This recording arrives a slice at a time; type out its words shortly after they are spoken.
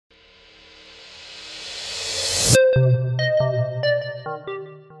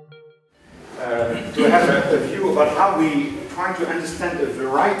have a view about how we try to understand a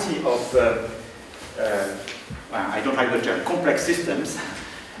variety of, I don't like the term, complex systems,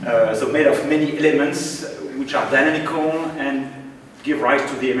 so made of many elements which are dynamical and give rise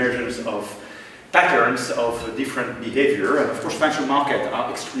to the emergence of patterns of different behavior. And of course, financial markets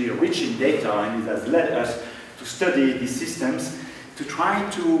are extremely rich in data, and it has led us to study these systems to try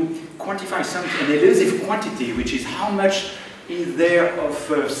to quantify an elusive quantity, which is how much is there of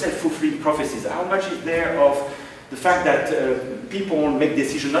self-fulfilling prophecies, how much is there of the fact that people make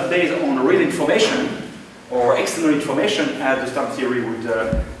decisions not based on real information or external information, as the star theory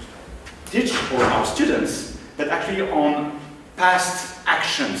would teach all our students, but actually on past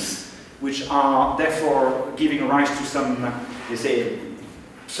actions, which are therefore giving rise to some, they say,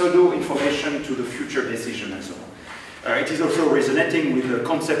 pseudo-information to the future decision and so on. It is also resonating with the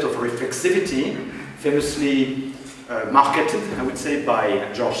concept of reflexivity, famously marketed, I would say, by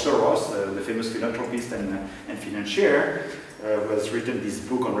George Soros, the famous philanthropist and financier, who has written this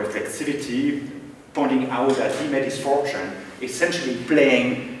book on reflexivity, pointing out that he made his fortune essentially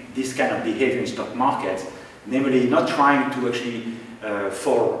playing this kind of behavior in stock markets, namely not trying to actually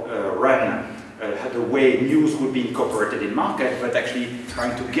run the way news would be incorporated in market, but actually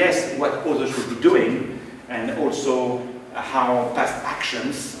trying to guess what others would be doing, and also how past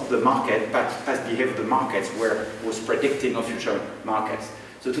actions of the market, past behavior of the markets was predicting of future markets.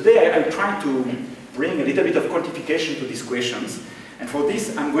 So today I'm trying to bring a little bit of quantification to these questions, and for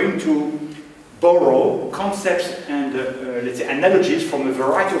this I'm going to borrow concepts and let's say analogies from a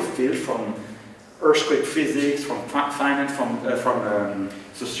variety of fields, from earthquake physics, from finance, from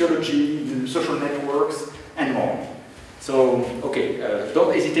sociology, social networks, and more. So, okay,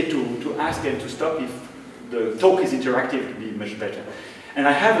 don't hesitate to ask and to stop if the talk is interactive, it will be much better. And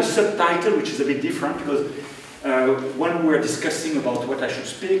I have a subtitle which is a bit different, because when we were discussing about what I should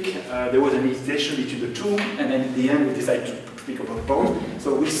speak, there was an hesitation between the two, and then in the end we decided to speak about both.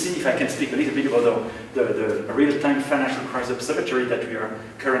 So we'll see if I can speak a little bit about the real-time financial crisis observatory that we are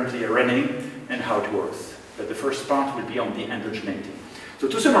currently running and how it works. But the first part will be on the endogeneity. So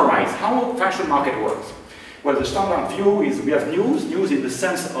to summarize, how financial market works. Well, the standard view is we have news in the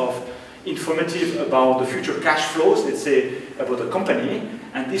sense of informative about the future cash flows, let's say, about a company,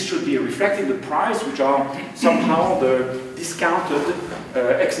 and this should be reflecting the price, which are somehow the discounted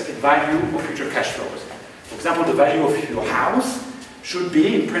expected value of future cash flows. For example, the value of your house should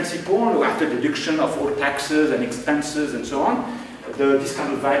be, in principle, after deduction of all taxes and expenses and so on, the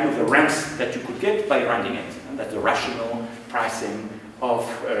discounted value of the rents that you could get by renting it. And that's the rational pricing of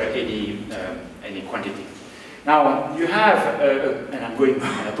any quantity. Now, you have, and I'm going,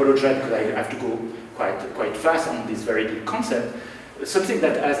 I apologize because I have to go quite fast on this very deep concept, something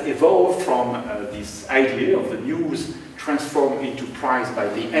that has evolved from this idea of the news transformed into price by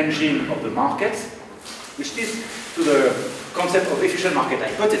the engine of the market, which leads to the concept of efficient market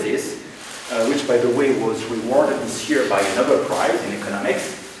hypothesis, which, by the way, was rewarded this year by a Nobel Prize in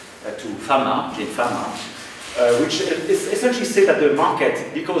economics to Jane Fama, which essentially says that the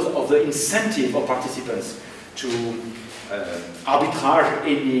market, because of the incentive of participants to arbitrage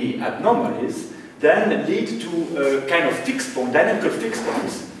any abnormalities, then lead to a kind of fixed point, dynamical fixed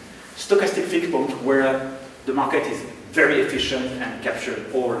points, stochastic fixed point, where the market is very efficient and captures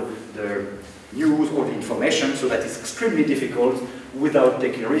all the news, all the information, so that it's extremely difficult without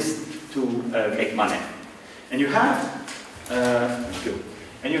taking risk to make money. And you have, I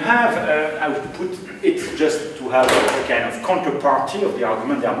would put it just to have a kind of counterparty of the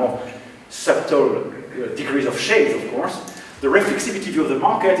argument. There are more subtle degrees of shades, of course. The reflexivity view of the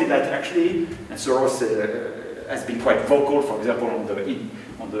market is that actually, and Soros has been quite vocal, for example, on the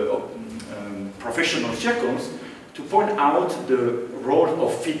professional circles, to point out the role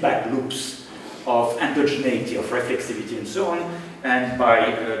of feedback loops, of endogeneity, of reflexivity, and so on, and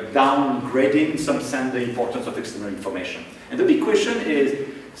by downgrading, in some sense, the importance of external information. And the big question is,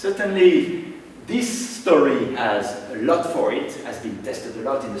 certainly, this story has a lot for it, has been tested a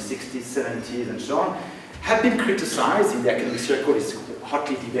lot in the 60s, 70s, and so on, have been criticized in the academic circle, it's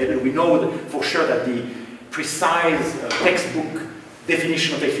hotly debated. We know for sure that the precise textbook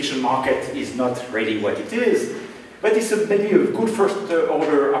definition of the efficient market is not really what it is, but it's maybe a good first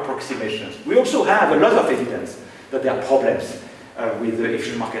order approximation. We also have a lot of evidence that there are problems with the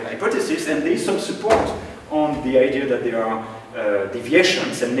efficient market hypothesis, and there is some support on the idea that there are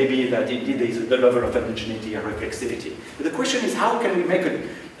deviations, and maybe that indeed there is the level of endogeneity and reflexivity. But the question is, how can we make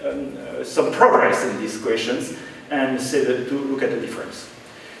some progress in these questions and say that, to look at the difference?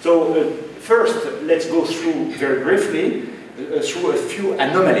 So first, let's go through very briefly through a few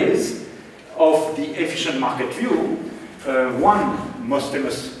anomalies of the efficient market view. One most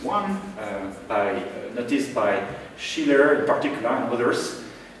famous one, noticed by Schiller in particular and others,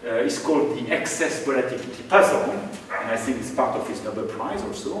 is called the excess volatility puzzle, and I think it's part of his Nobel Prize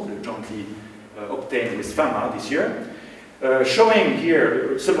also, jointly obtained with Fama this year, showing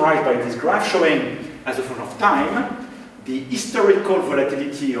here, summarized by this graph, showing as a function of time the historical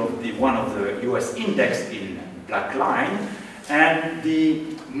volatility of one of the US index in black line, and the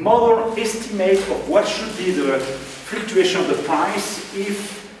model estimate of what should be the fluctuation of the price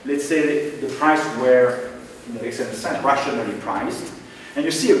if, let's say, the price were, in a certain sense, rationally priced. And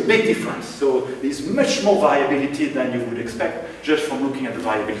you see a big difference. So there's much more variability than you would expect just from looking at the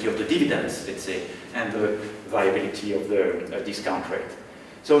variability of the dividends, let's say, and the variability of the discount rate.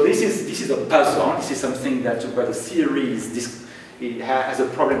 So this is a puzzle. This is something that where the theory it has a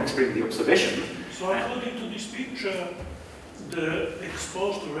problem explaining the observation. So according to this picture, the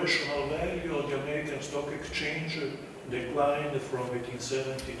exposed rational value of the American stock exchange declined from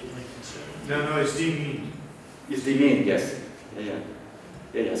 1870 to 1970. No, it's the mean. It's the mean, yes.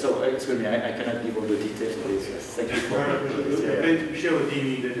 Yeah. So excuse me, I cannot give all the details for this. Yes. Thank you for Show the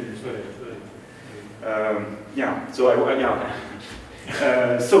mean that it is yeah. So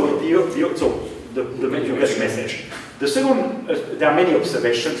the message. The second, there are many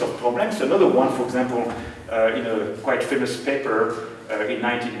observations of problems. Another one, for example, in a quite famous paper in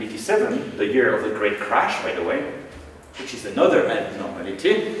 1987, the year of the Great Crash, by the way, which is another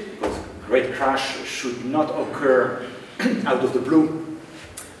abnormality, because Great Crash should not occur out of the blue,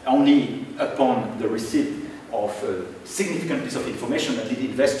 only upon the receipt of a significant piece of information that lead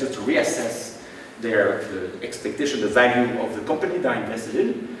investors to reassess their expectation, the value of the company they are invested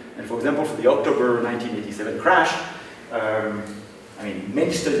in. And for example, for the October 1987 crash, I mean,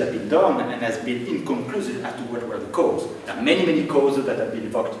 many studies have been done and has been inconclusive as to what were the causes. There are many causes that have been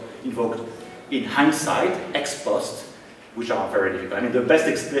invoked in hindsight, ex post, which are very difficult. I mean, the best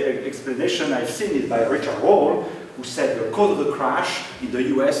explanation I've seen is by Richard Wall, who said the cause of the crash in the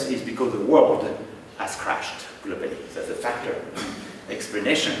US is because the world has crashed globally. That's a factor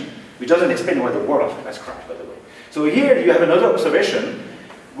explanation, which doesn't explain why the world has crashed, by the way. So here you have another observation,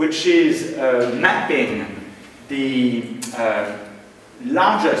 which is mapping the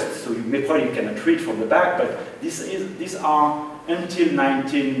largest, so you may probably cannot read from the back, but these are until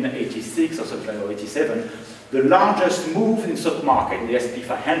 1986 or something like 87, the largest move in stock market in the S&P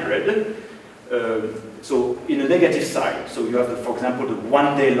 500. So in a negative side, so you have, for example, the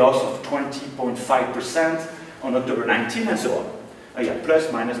one-day loss of 20.5% on October 19, and so on. Yeah,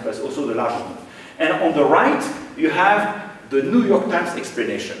 plus, minus, plus, also the largest move. And on the right, you have the New York Times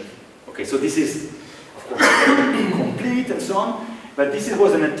explanation. Okay, so this is, of course, incomplete and so on, but this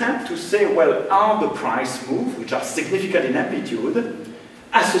was an attempt to say, well, are the price moves, which are significant in amplitude,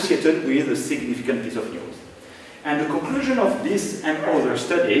 associated with a significant piece of news? And the conclusion of this and other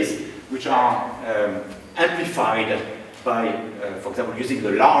studies, which are amplified by, for example, using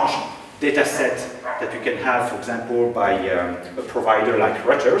the large data set that you can have, for example, by a provider like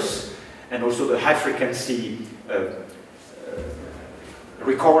Reuters, and also the high frequency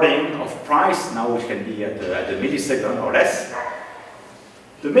recording of price, now it can be at the millisecond or less.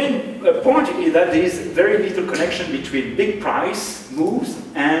 The main point is that there is very little connection between big price moves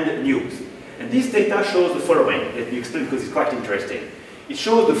and news. And this data shows the following. Let me explain because it's quite interesting. It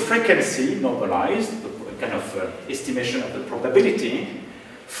shows the frequency normalized, the kind of estimation of the probability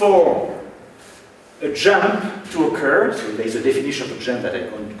for a jump to occur. So there is a definition of a jump that I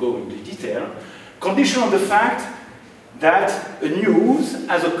won't go into detail. Condition on the fact that a news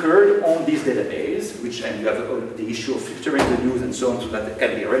has occurred on this database, and you have the issue of filtering the news and so on, so that it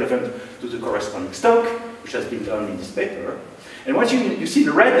can be relevant to the corresponding stock, which has been done in this paper. And what you see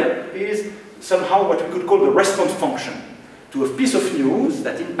in red is somehow what we could call the response function to a piece of news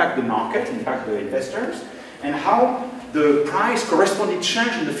that impact the market, impact the investors, and how the price corresponding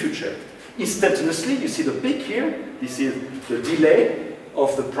change in the future. Instantaneously, you see the peak here. This is the delay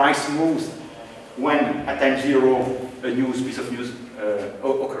of the price moves when at time zero a piece of news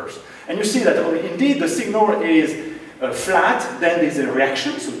occurs. And you see that indeed the signal is flat, then there's a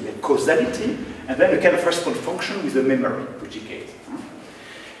reaction, so you get causality, and then a kind of response function with the memory, which decays.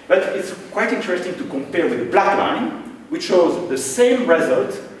 But it's quite interesting to compare with the black line, which shows the same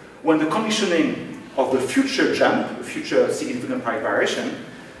result when the conditioning of the future jump, future significant price variation,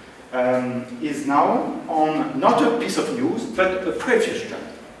 is now on not a piece of news, but a previous jump.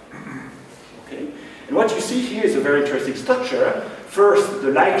 Okay? And what you see here is a very interesting structure. First,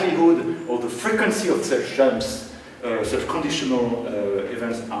 the likelihood or the frequency of such jumps, such conditional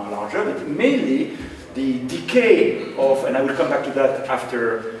events are larger, but mainly the decay of, and I will come back to that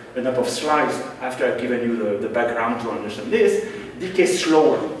after a number of slides, after I've given you the background to understand this, decay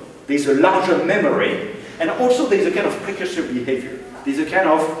slower. There's a larger memory, and also there's a kind of precursor behavior. There's a kind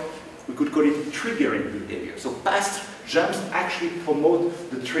of, we could call it triggering behavior. So past jumps actually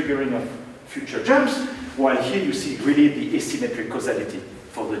promote the triggering of future jumps, while here you see really the asymmetric causality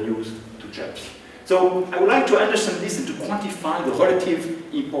for the news to jumps. So I would like to understand this and to quantify the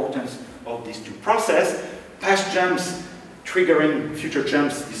relative importance of these two processes. Past jumps triggering future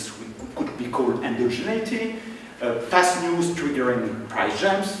jumps, this could be called endogeneity. Past news triggering price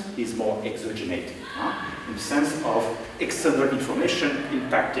jumps is more exogeneity, in the sense of external information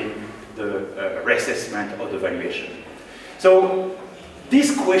impacting the reassessment of the valuation. So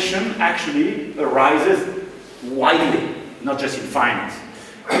this question actually arises widely, not just in finance.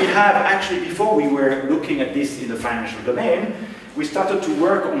 We have actually, before we were looking at this in the financial domain, we started to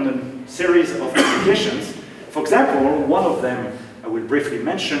work on a series of applications. For example, one of them I will briefly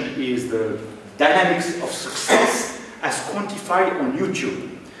mention is the dynamics of success as quantified on YouTube.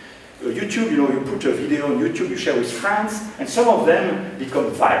 YouTube, you know, you put a video on YouTube, you share with friends, and some of them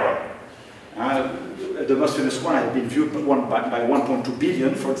become viral. The most famous one has been viewed by 1.2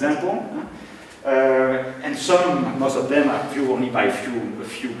 billion, for example. And some, most of them are viewed only by a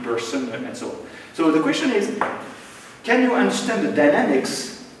few persons, and so on. So the question is, can you understand the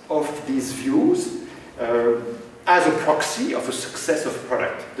dynamics of these views as a proxy of a success of a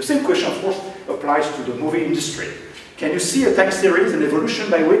product? The same question, of course, applies to the movie industry. Can you see a time series, an evolution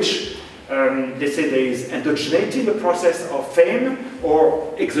by which, let's say, there is endogeneity in the process of fame,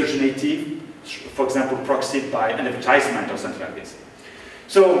 or exogeneity, for example, proxied by an advertisement or something like this?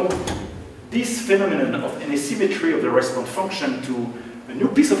 So this phenomenon of an asymmetry of the response function to a new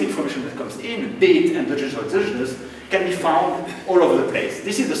piece of information that comes in, be it endogenous or exogenous, can be found all over the place.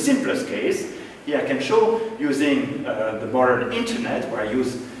 This is the simplest case. Here I can show using the modern internet, where I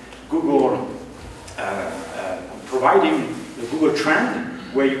use Google, providing the Google trend,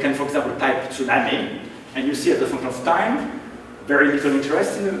 where you can, for example, type tsunami, and you see as a function of time, very little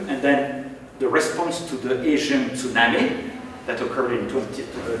interest in it, and then the response to the Asian tsunami that occurred in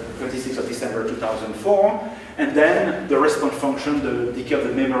 26th of December 2004, and then the response function, the decay of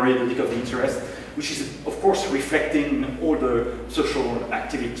the memory, the decay of the interest, which is, of course, reflecting all the social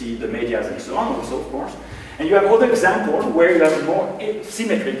activity, the media, and so on also, of course. And you have other examples where you have more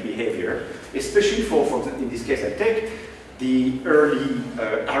symmetric behavior, especially for example, in this case I take the early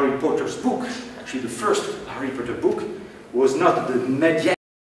Harry Potter's book. Actually, the first Harry Potter book was not the median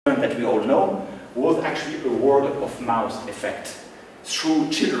that we all know, was actually a word of mouth effect. Through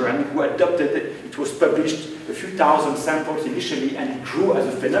children who adopted it, it was published a few thousand samples initially, and it grew as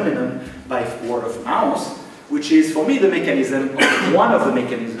a phenomenon by word of mouth, which is, for me, the mechanism, one of the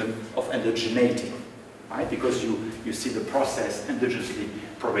mechanisms of endogeneity, right? Because you see the process endogenously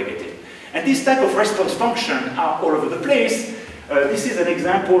propagated. And this type of response function are all over the place. This is an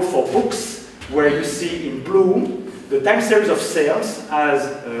example for books, where you see in blue the time series of sales as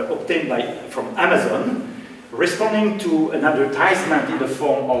obtained from Amazon, responding to an advertisement in the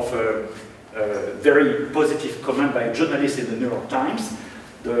form of a very positive comment by a journalist in the New York Times.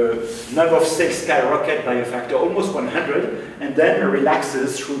 The number of sales skyrocket by a factor almost 100, and then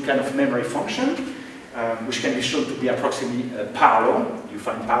relaxes through kind of memory function, which can be shown to be approximately parallel. You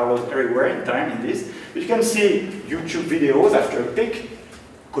find parallels everywhere in time in this. But you can see YouTube videos after a peak,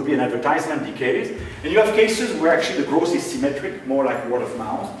 could be an advertisement, decays. And you have cases where actually the growth is symmetric, more like word of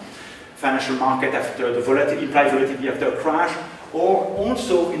mouth. Financial market after the volatility, implied volatility after a crash, or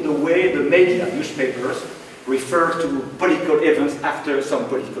also in the way the media, newspapers, refer to political events after some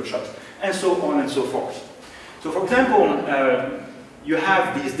political shocks, and so on and so forth. So for example, you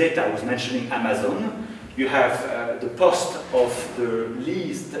have these data. I was mentioning Amazon. You have the post of the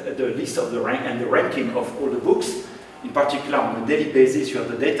list of the rank and the ranking of all the books. In particular, on a daily basis, you have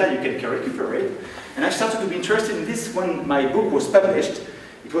the data you can recuperate. And I started to be interested in this when my book was published.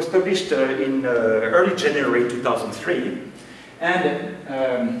 It was published in early January 2003.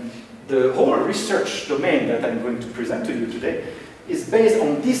 And the whole research domain that I'm going to present to you today is based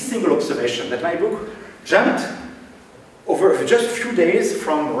on this single observation, that my book jumped over just a few days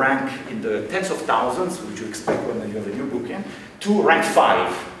from rank in the tens of thousands, which you expect when you have a new book in, to rank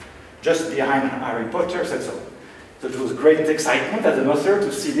 5, just behind Harry Potter and so on. So it was great excitement as an author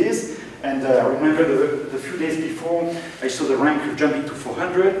to see this. And I remember the few days before, I saw the rank jumping to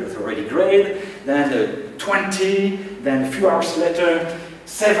 400, that's already great. Then 20, then a few hours later,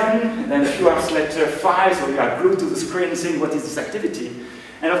 7, and then a few hours later, 5. So you are glued to the screen saying, what is this activity?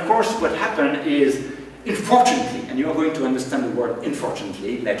 And of course, what happened is, unfortunately, and you are going to understand the word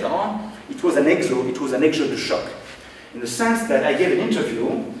unfortunately later on, it was an exogenous shock. In the sense that I gave an interview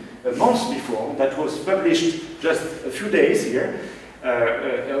a month before that was published just a few days here,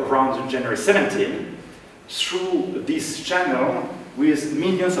 around January 17, through this channel with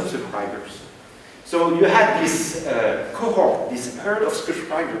millions of subscribers. So you had this cohort, this herd of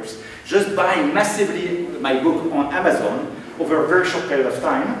subscribers, just buying massively my book on Amazon over a very short period of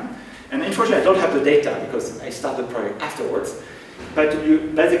time. And unfortunately, I don't have the data because I started the project afterwards. But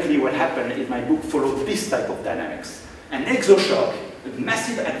basically what happened is my book followed this type of dynamics. An exoshock, a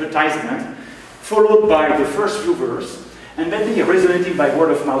massive advertisement, followed by the first few verses, and maybe resonating by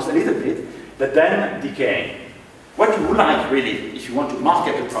word of mouth a little bit, but then decaying. What you would like, really, if you want to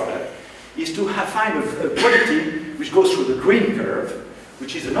market a product, is to find a quality which goes through the green curve,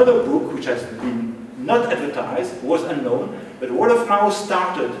 which is another book which has been not advertised, was unknown, but word of mouth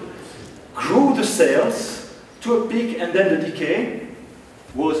started, grew the sales to a peak, and then the decay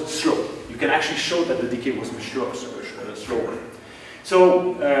was slow. You can actually show that the decay was much slower.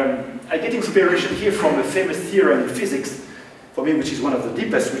 So I get inspiration here from a famous theorem in physics, for me, which is one of the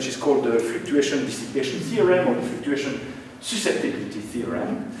deepest, which is called the fluctuation dissipation theorem or the fluctuation susceptibility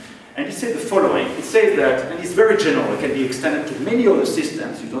theorem. And it says the following. It says that, and it's very general, it can be extended to many other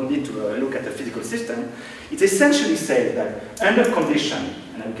systems, you don't need to look at the physical system. It essentially says that under condition,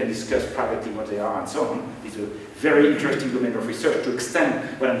 and we can discuss privately what they are and so on, it's a very interesting domain of research to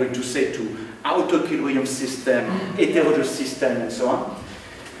extend what I'm going to say to auto-equilibrium system, heterogeneous system, and so on.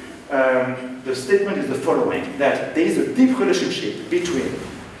 The statement is the following, that there is a deep relationship between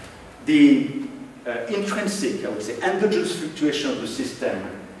the intrinsic, I would say, endogenous fluctuation of the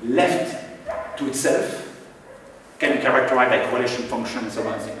system left to itself, can be characterized by correlation function and so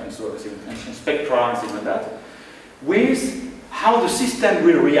on, and spectra and things like that, with how the system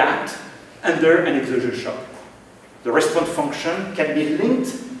will react under an exogenous shock. The response function can be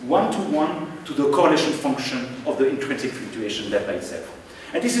linked one-to-one to the correlation function of the intrinsic fluctuation left by itself.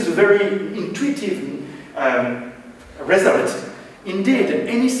 And this is a very intuitive result. Indeed,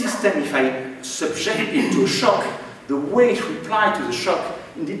 any system, if I subject it to a shock, the way it replies to the shock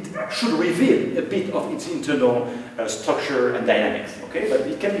indeed should reveal a bit of its internal structure and dynamics. Okay? But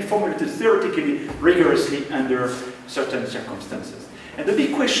it can be formulated theoretically, rigorously under certain circumstances. And the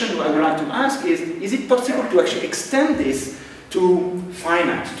big question I would like to ask is it possible to actually extend this to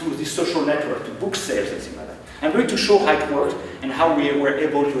finance, to the social network, to book sales and things like that? I'm going to show how it worked and how we were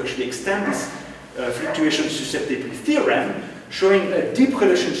able to actually extend this fluctuation susceptibility theorem, showing a deep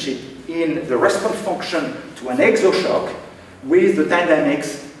relationship in the response function to an exoshock with the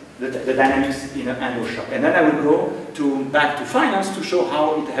dynamics, the dynamics in an endoshock. And then I will go back to finance to show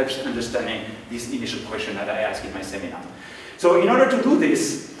how it helps understanding this initial question that I asked in my seminar. So in order to do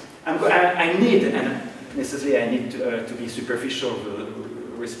this, I need, and necessarily I need to be superficial with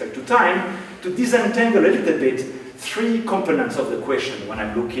respect to time, to disentangle a little bit three components of the question when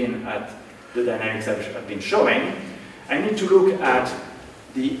I'm looking at the dynamics I've been showing. I need to look at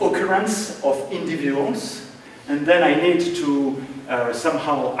the occurrence of individuals, and then I need to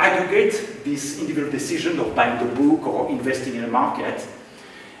somehow aggregate this individual decision of buying the book or investing in a market.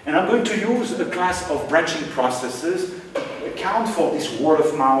 And I'm going to use a class of branching processes to account for this word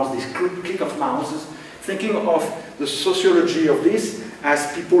of mouth, this click of mouses, thinking of the sociology of this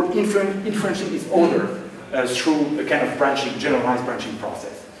as people influencing each other through a kind of branching, generalized branching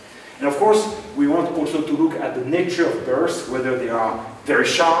process. And of course, we want also to look at the nature of bursts, whether they are very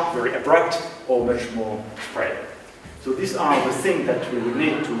sharp, very abrupt, or much more spread. So these are the things that we will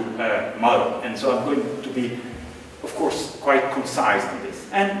need to model. And so I'm going to be, of course, quite concise on this.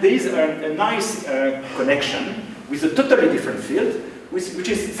 And there is a nice connection with a totally different field, which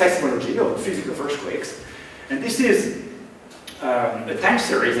is seismology, or physics of earthquakes. And this is a time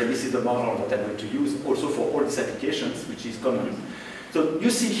series, and this is the model that I'm going to use also for all these applications, which is common. So you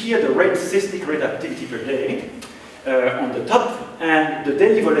see here the rate, seismic rate activity per day on the top, and the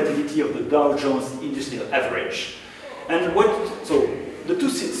daily volatility of the Dow Jones Industrial Average. And so the two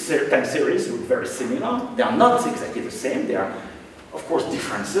time series look very similar. They are not exactly the same. There are, of course,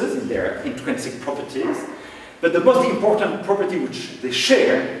 differences in their intrinsic properties. But the most important property which they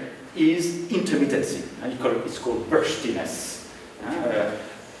share is intermittency. It's called burstiness.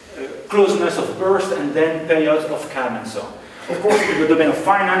 Closeness of burst and then periods of calm and so on. Of course, in the domain of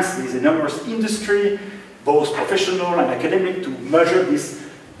finance, there is enormous industry, both professional and academic, to measure this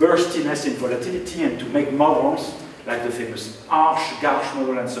burstiness in volatility and to make models like the famous Gauge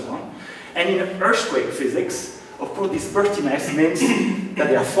model and so on. And in earthquake physics, of course, this burstiness means that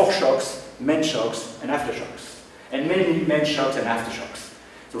there are four shocks, main shocks and aftershocks, and many main shocks and aftershocks.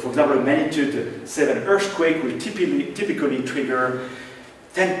 So, for example, a magnitude 7 earthquake will typically trigger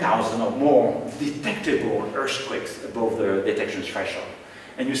 10,000 or more detectable earthquakes above the detection threshold.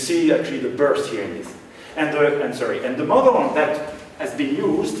 And you see actually the burst here in this. And the model that has been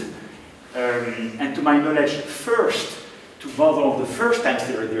used, and to my knowledge, first to model the first time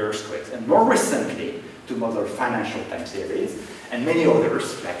series of the earthquakes, and more recently to model financial time series, and many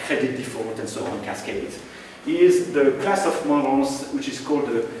others, like credit default and so on, cascades, is the class of models which is called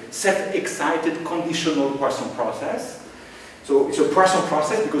the self-excited conditional Poisson process. So it's a Poisson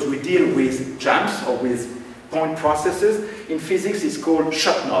process because we deal with jumps or with point processes. In physics, it's called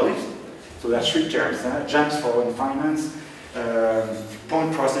shot noise. So there are three terms, jumps for in finance,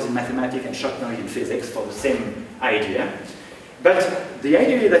 point process in mathematics, and shot noise in physics for the same idea. But the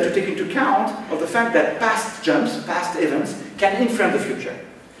idea is that you take into account of the fact that past jumps, past events, can influence the future.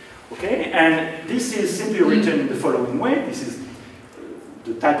 Okay, and this is simply written in the following way. This is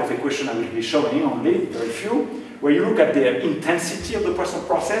the type of equation I will be showing only, very few, where you look at the intensity of the Poisson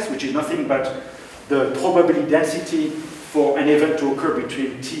process, which is nothing but the probability density for an event to occur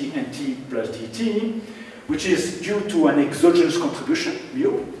between t and t plus dt, which is due to an exogenous contribution,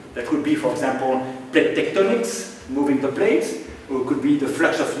 mu. That could be, for example, plate tectonics, moving the plates, or it could be the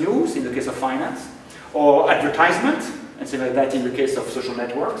flux of news in the case of finance, or advertisement, and something like that in the case of social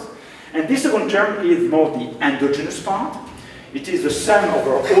networks. And this second term is more the endogenous part. It is the sum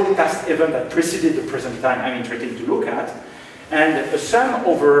over all past events that preceded the present time I'm interested to look at, and a sum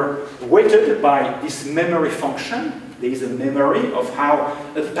over weighted by this memory function. There is a memory of how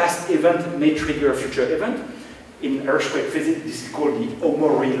a past event may trigger a future event. In earthquake physics, this is called the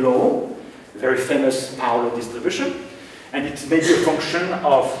Omori law, very famous power law distribution. And it's maybe a function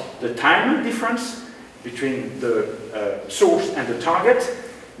of the time difference between the source and the target.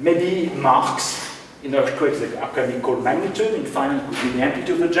 Maybe marks in earthquakes that can be called magnitude. In finance, it could be the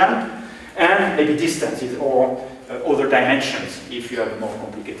amplitude of the jump. And maybe distances or other dimensions if you have a more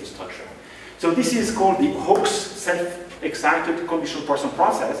complicated structure. So this is called the Hawkes self-excited conditional Poisson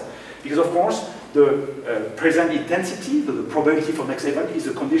process, because of course the present intensity, the probability for next event, is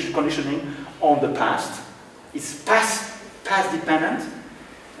a conditioning on the past. It's past dependent,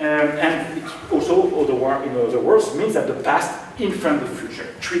 and it also, in other words, means that the past influences the future,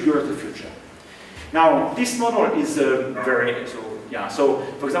 triggers the future. Now this model is so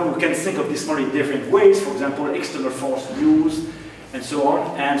for example, we can think of this model in different ways. For example, external force, news, and so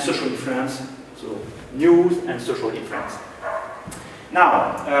on, and social influence, so news and social influence.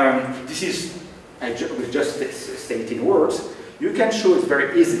 Now, this is, I will just state in words, you can show it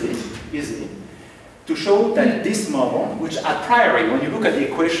very easily to show that this model, which a priori, when you look at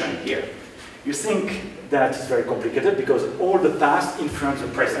the equation here, you think that it's very complicated because all the past influence the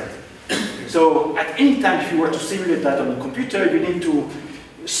present. So at any time, if you were to simulate that on a computer, you need to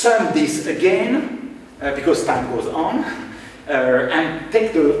sum this again, because time goes on, and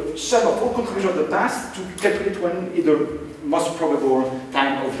take the sum of all contributions of the past to calculate when is the most probable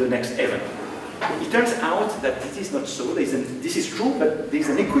time of the next event. It turns out that this is not so. This is true, but there is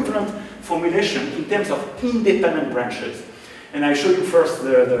an equivalent formulation in terms of independent branches. And I show you first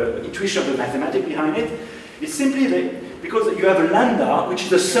the intuition of the mathematics behind it. It's simply because you have a lambda, which is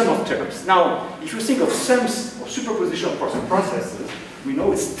the sum of terms. Now, if you think of sums or superposition of Poisson processes, we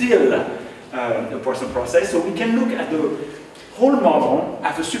know it's still a Poisson process, so we can look at the whole model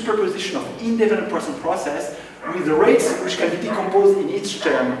as a superposition of independent Poisson process with the rates which can be decomposed in each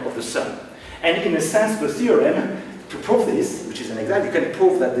term of the sum. And in a sense, the theorem to prove this, which is an example, you can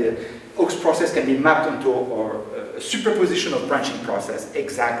prove that the Hawkes process can be mapped onto a superposition of branching process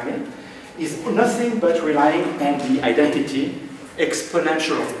exactly, is nothing but relying on the identity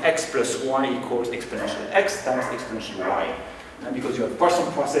exponential of x plus y equals exponential x times exponential y. And because you have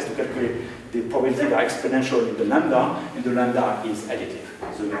Poisson process to calculate the probability that are exponential in the lambda, and the lambda is additive.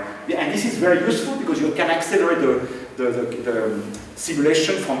 So, and this is very useful because you can accelerate the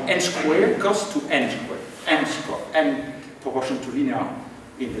simulation from n squared cos to n squared, n proportion to linear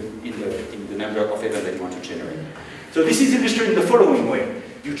in the number of events that you want to generate. So this is illustrated in the following way.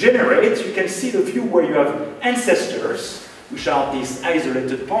 You can see the view where you have ancestors, which are these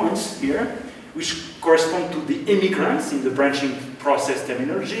isolated points here, which correspond to the immigrants in the branching process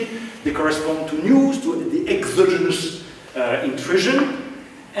terminology. They correspond to news, to the exogenous intrusion,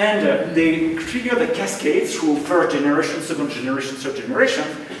 and they trigger the cascade through first generation, second generation, third generation,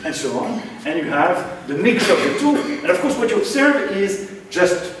 and so on. And you have the mix of the two. And of course, what you observe is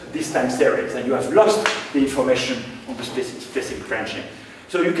just this time series, and you have lost the information on the specific branching.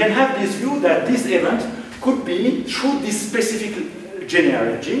 So you can have this view that this event could be through this specific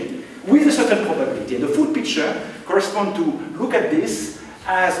genealogy with a certain probability. And the full picture corresponds to look at this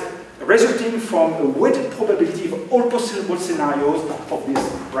as resulting from a weighted probability of all possible scenarios of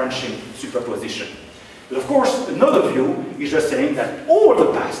this branching superposition. But of course, another view is just saying that all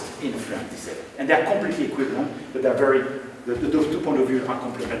the past influence this event, and they are completely equivalent, but they're those 2 points of view are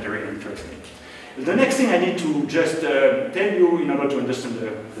complementary and interesting. The next thing I need to just tell you in order to understand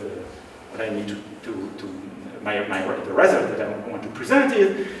what I need the result that I want to present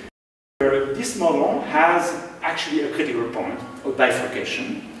is this model has actually a critical point of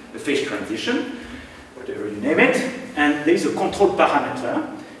bifurcation, a phase transition, whatever you name it, and there is a control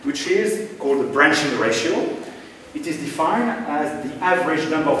parameter which is called the branching ratio. It is defined as the average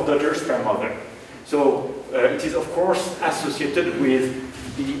number of daughters per mother. So it is of course associated with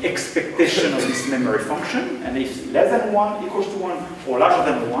the expectation of this memory function, and if less than 1 equals to 1 or larger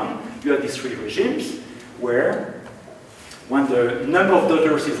than 1, you have these 3 regimes where when the number of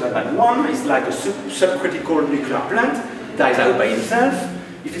daughters is less than 1, it's like a subcritical nuclear plant, dies out by itself.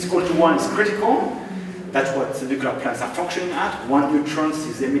 If it's equal to 1, it's critical. That's what the nuclear plants are functioning at. 1 neutron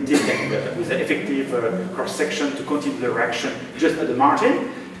is emitted with an effective cross-section to continue the reaction just at the margin.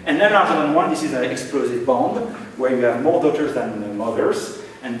 And then larger than 1, this is an explosive bomb, where you have more daughters than mothers,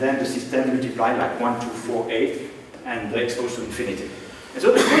 and then the system multiplies like 1, 2, 4, 8, and exposed to infinity. And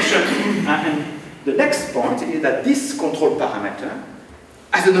so the question, and the next point is that this control parameter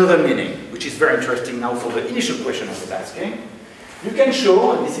has another meaning, which is very interesting now for the initial question I was asking. You can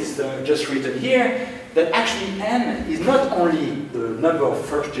show, and this is just written here, that actually n is not only the number of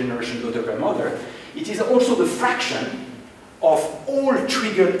first generation daughter per mother, it is also the fraction of all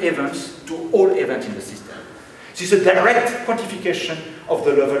triggered events to all events in the system. So it's a direct quantification of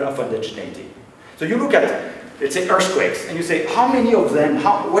the level of endogeneity. So you look at, let's say, earthquakes, and you say, how many of them,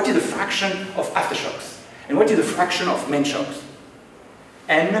 what is the fraction of aftershocks? And what is the fraction of main shocks?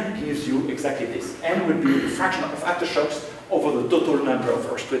 N gives you exactly this. N will be the fraction of aftershocks over the total number of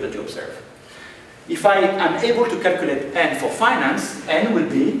earthquakes that you observe. If I am able to calculate N for finance, N will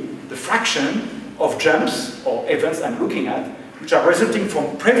be the fraction of jumps or events I'm looking at, which are resulting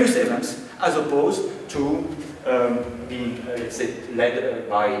from previous events, as opposed to being, let's say, led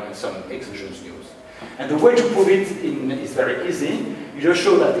by some exogenous news. And the way to prove it is very easy. You just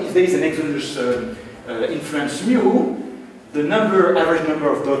show that if there is an exogenous influence mu, the average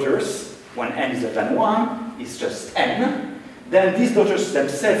number of daughters, when n is less than 1, is just n. Then these daughters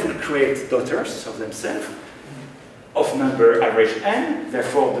themselves will create daughters of themselves of number average n,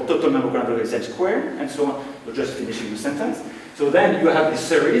 therefore the total number of daughters is n squared, and so on. So just finishing the sentence. So then you have this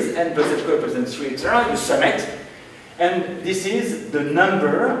series, n plus n squared plus n 3, etc. You sum it, and this is the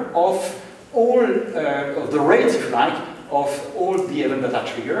number of all, of the rate, if you like, of all the events that are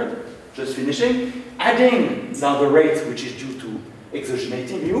triggered. Just finishing. Adding now the rate which is due to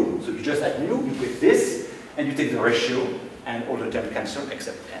exogeneity mu, so you just add mu, you put this, and you take the ratio, and all the terms cancel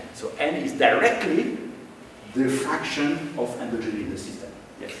except n. So n is directly the fraction of endogeneity in the system.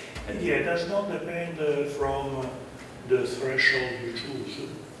 Yes. Yeah, it does not depend from the threshold you choose.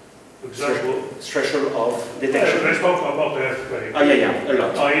 For example, threshold of detection. Let's talk about the earthquake. Oh yeah, a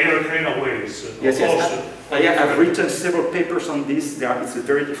lot. Hurricane waves. Yes, yes. I've written several papers on this. It's a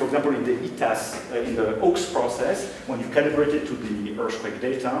very, for example, in the ETH, in the Oaks process, when you calibrate it to the earthquake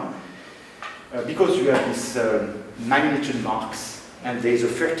data, because you have these magnitude marks, and there is a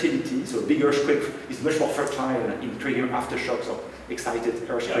fertility, so a big earthquake is much more fertile in triggering aftershocks or excited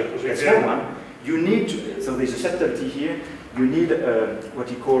earthquake. Yeah, small one. You need to, so there's a subtlety here. You need what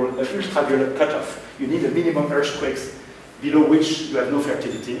you call an ultraviolet cutoff. You need a minimum earthquakes below which you have no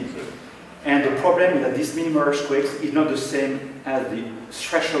fertility. And the problem is that this minimum earthquakes is not the same as the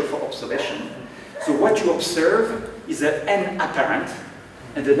threshold for observation. So what you observe is an n apparent,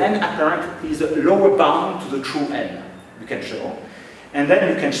 and the n apparent is a lower bound to the true n, you can show. And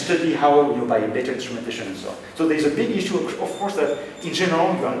then you can study how, by better instrumentation and so on. So there's a big issue, of course, that in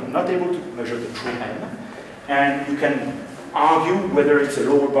general you are not able to measure the true n. And you can argue whether it's a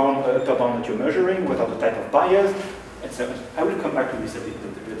lower bound, upper bound that you're measuring, what are the type of bias, etc. I will come back to this a bit,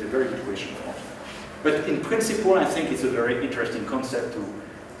 it's a very good question, of course. But in principle, I think it's a very interesting concept to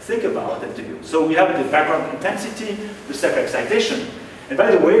think about and to use. So we have the background intensity, the self-excitation. And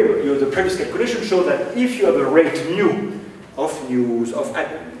by the way, the previous calculation showed that if you have a rate mu of news, of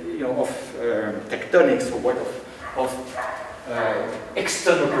tectonics, or what of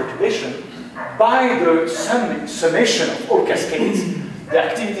external perturbation, by the summation of all cascades, the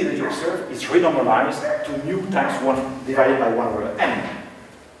activity that you observe is renormalized to mu times 1 divided by 1 over n.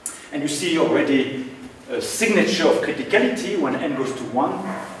 And you see already a signature of criticality when n goes to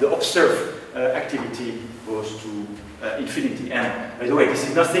 1, the observed activity goes to infinity. And by the way, this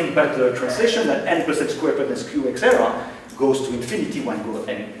is nothing but the translation that n plus n squared plus n cubed, etc., goes to infinity when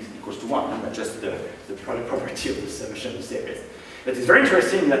n is equals to 1, and just the product property of the summation of the series. But it's very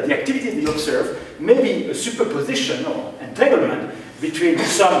interesting that the activity we observe may be a superposition or entanglement between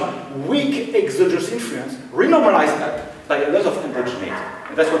some weak exogenous influence renormalized up by a lot of endogeneity.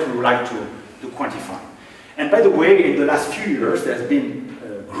 And that's what we would like to quantify. And by the way, in the last few years, there's been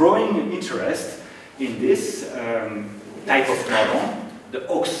growing interest in this type of model, the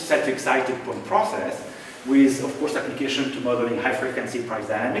Hawkes self-excited point process, with, of course, application to modeling high-frequency price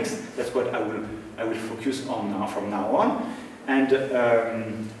dynamics. That's what I will focus on now, from now on. And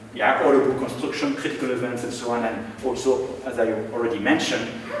yeah, order book construction, critical events, and so on. And also, as I already mentioned,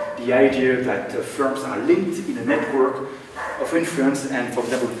 the idea that firms are linked in a network of influence, and, for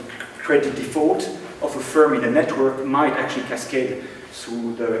example, credit default of a firm in a network might actually cascade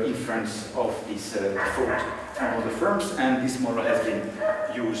through the influence of this default on other firms, and this model has been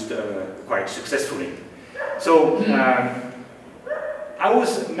used quite successfully. So, I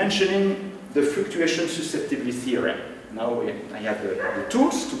was mentioning the fluctuation susceptibility theorem. Now I have the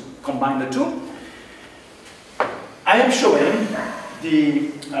tools to combine the two. I am showing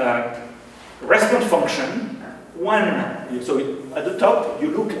the response function when, so at the top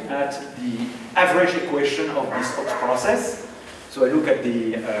you look at the average equation of this Hawkes process. So I look at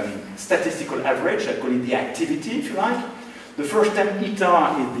the statistical average, I call it the activity if you like. The first term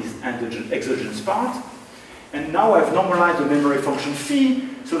eta is this exogenous part. And now I've normalized the memory function phi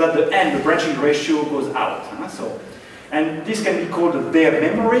so that the end, the branching ratio, goes out. And this can be called a bare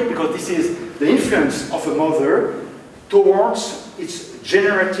memory because this is the influence of a mother towards its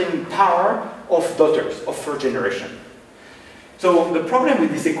generating power of daughters, of first generation. So the problem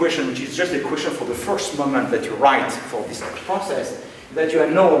with this equation, which is just the equation for the first moment that you write for this process, is that you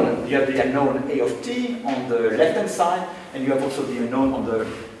have the unknown A of t on the left-hand side, and you have also the unknown on the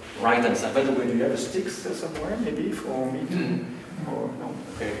right-hand side. By the way, do you have a stick somewhere, maybe, for me to, or no?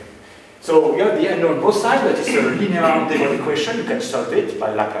 Okay. So you have the unknown both sides, but it's a linear integral equation. You can solve it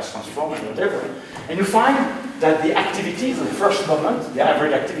by Laplace transform and whatever. And you find that the activity, the first moment, the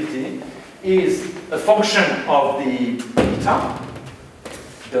average activity, is a function of the eta,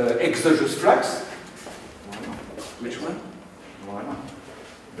 the exogenous flux. Which one? Voilà.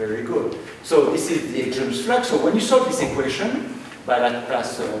 Very good. So this is the exogenous flux. So when you solve this equation by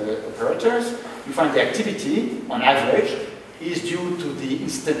Laplace operators, you find the activity, on average, is due to the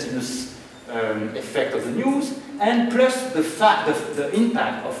instantaneous effect of the news, and plus the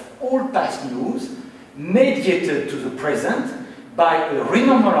impact of all past news mediated to the present by a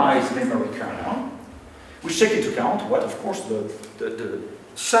renormalized memory kernel, which takes into account what, of course, the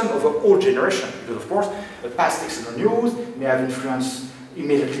sum of all generations. Because, of course, a past external news may have influenced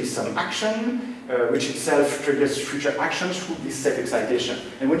immediately some action, which itself triggers future actions through this self-excitation.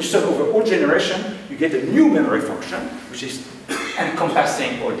 And when you sum over all generation, you get a new memory function, which is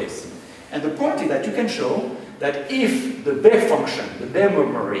encompassing all this. And the point is that you can show that if the bare function, the bare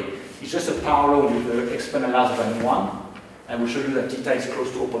memory, is just a power law with the exponent larger than 1, and we'll show you that theta is close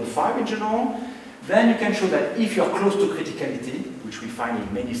to 0.5 in general, then you can show that if you are close to criticality, which we find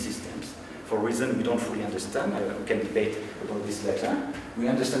in many systems, for a reason we don't fully understand, we can debate about this later, we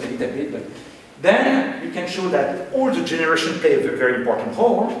understand a little bit, but then you can show that all the generation play a very important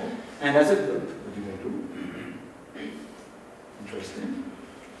role, and as a, what do you do? Interesting.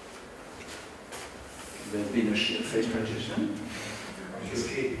 There's been a phase transition.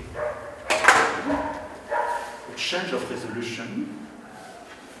 A change of resolution.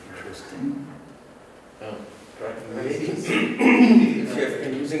 Interesting. Oh, right. If you have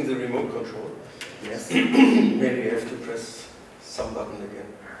been using the remote control, yes, maybe you have to press some button again,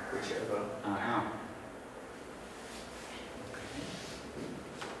 whichever. Aha.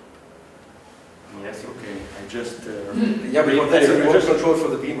 Yes, okay. I just yeah, but that's a remote control for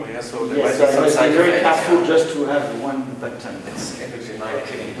the beamer, yeah. So there yes, might be some side very effects. careful just to have one button. That's okay.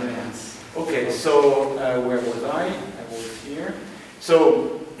 Okay, so where was I? I was here.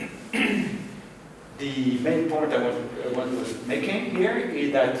 So the main point I was making here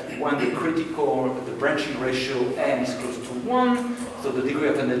is that when the branching ratio n is close to 1, so the degree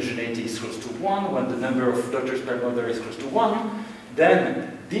of endogeneity is close to 1, when the number of daughters per mother is close to 1,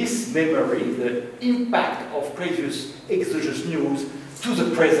 then this memory, the impact of previous exogenous news to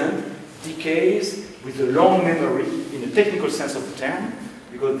the present, decays with a long memory in a technical sense of the term,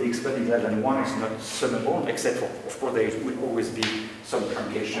 because the exponent greater than 1 is not summable, except for, of course, there will always be some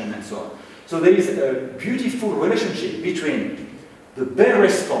truncation and so on. So there is a beautiful relationship between the bare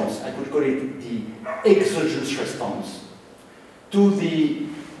response, I could call it the exogenous response, to the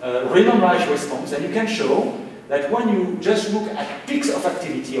renormalized response, and you can show that when you just look at peaks of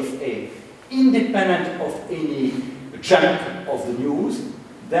activity of A, independent of any jump of the news,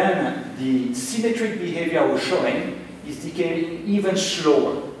 then the symmetric behavior I was showing is decaying even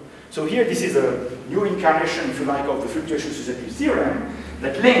slower. So here, this is a new incarnation, if you like, of the fluctuation susceptibility theorem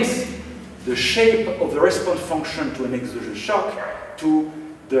that links the shape of the response function to an exogenous shock to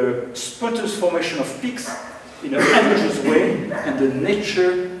the spontaneous formation of peaks in an endogenous way and the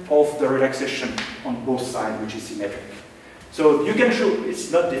nature of the relaxation on both sides, which is symmetric. So you can show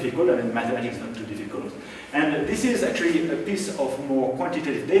it's not difficult, I mean, mathematics is not too difficult. And this is actually a piece of more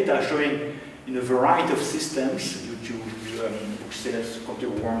quantitative data showing in a variety of systems, YouTube, book sales,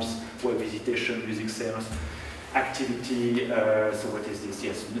 computer worms, web visitation, music sales, activity, so what is this?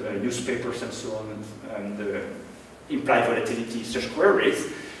 Yes, newspapers and so on, and implied volatility, such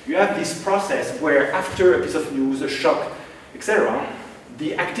queries. You have this process where after a piece of news, a shock, etc.,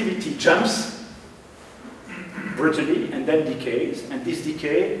 the activity jumps brutally and then decays, and this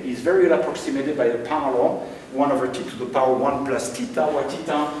decay is very well approximated by the power law, 1 over t to the power 1 plus theta, where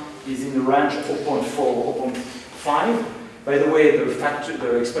theta is in the range of 0.4 or 0.5. By the way, the factor,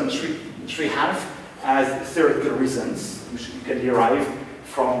 the exponent 3.5 has theoretical reasons, which you can derive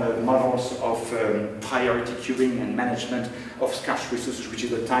from the models of priority queuing and management of scarce resources, which is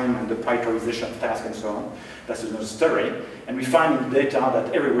the time and the prioritization of tasks and so on. That's another story. And we find in data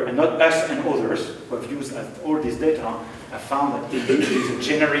that everywhere, and not us and others who have used all this data, have found that there is a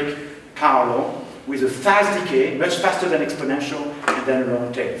generic power law with a fast decay, much faster than exponential, and then a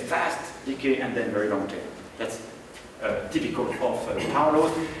long tail. Fast decay and then very long tail. That's typical of power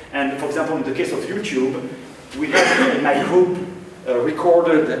laws. And for example, in the case of YouTube, we have in my group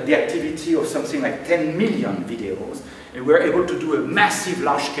recorded the activity of something like 10 million videos, and we're able to do a massive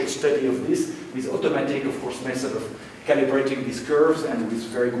large-scale study of this with automatic, of course, method of calibrating these curves and with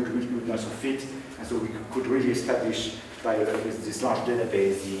very good goodness of fit. And so we could really establish with this large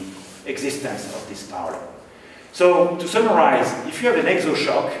database the existence of this power law. So to summarize, if you have an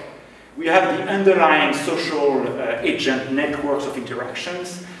exoshock, we have the underlying social agent networks of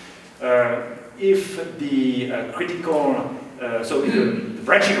interactions. If the critical, so the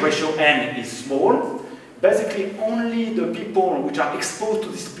branching ratio n is small, basically only the people which are exposed to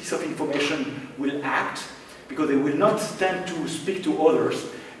this piece of information will act, because they will not tend to speak to others,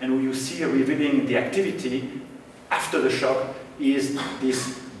 and you see revealing the activity after the shock is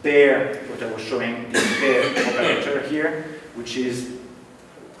this bare, what I was showing, this bare operator here, which is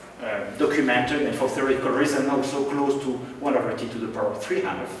documented and for theoretical reason also close to 1 over t to the power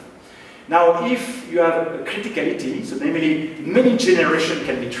 3.5. Now, if you have a criticality, so namely many generations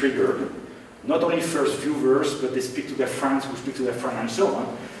can be triggered, not only first viewers, but they speak to their friends who speak to their friends and so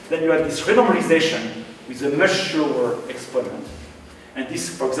on, then you have this renormalization with a much lower exponent. And this,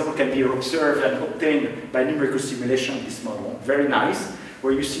 for example, can be observed and obtained by numerical simulation of this model. Very nice,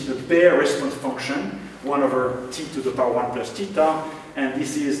 where you see the bare response function, 1 over t to the power 1 plus theta, and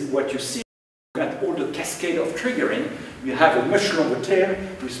this is what you see at all the cascade of triggering. You have a much longer tail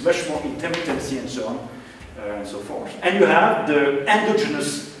with much more intermittency and so on and so forth. And you have the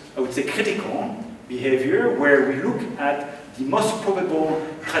endogenous, I would say, critical behavior, where we look at the most probable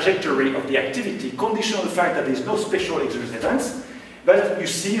trajectory of the activity, conditional on the fact that there is no special exogenous events, but you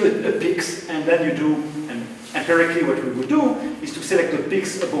see the peaks, and then you do, and empirically what we would do is to select the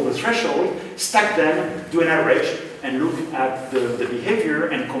peaks above the threshold, stack them, do an average, and look at the behavior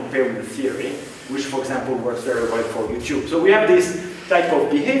and compare with the theory, which, for example, works very well for YouTube. So we have this type of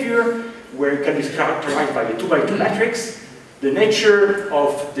behavior where it can be characterized by a 2x2 matrix, the nature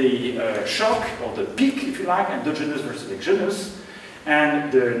of the shock, or the peak, if you like, endogenous versus exogenous,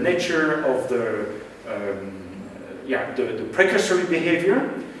 and the nature of the precursory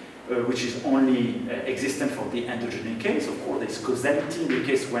behavior, which is only existent for the endogenic case. Of course, there is causality in the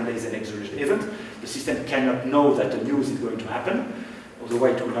case when there is an exogenous event. The system cannot know that the news is going to happen,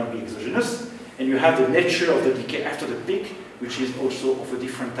 otherwise it will not be exogenous. And you have the nature of the decay after the peak, which is also of a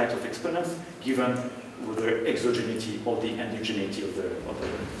different type of exponents, given the exogeneity or the endogeneity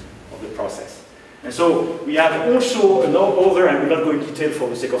of the process. And so we have also other, and we'll not go into detail for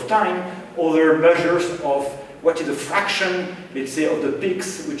the sake of time, other measures of what is the fraction, let's say, of the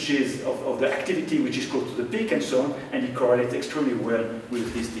peaks, which is of the activity which is close to the peak and so on, and it correlates extremely well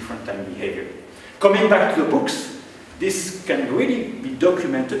with this different time behavior. Coming back to the books, this can really be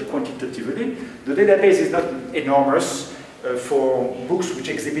documented quantitatively. The database is not enormous for books which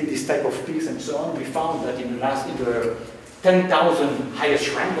exhibit this type of peaks and so on. We found that in the 10,000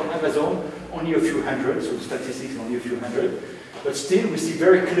 highest rank on Amazon, only a few hundred, so the statistics only a few hundred. But still, we see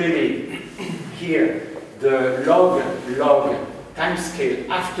very clearly here the log time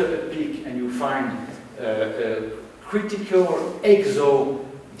scale after a peak, and you find a critical exo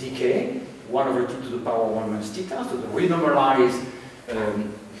decay, 1 over t to the power 1 minus theta, so the renormalized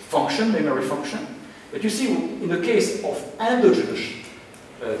function, memory function. But you see, in the case of endogenous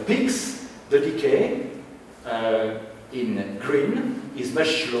peaks, the decay in green is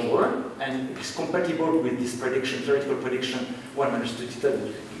much slower and is compatible with this prediction, theoretical prediction 1 minus 2 theta that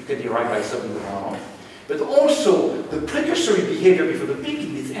you can derive by solving the problem. But also, the precursory behavior before the peak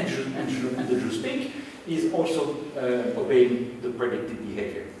in this endogenous peak is also obeying the predicted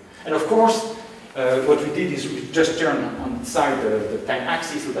behavior. And of course, what we did is we just turned on the side the time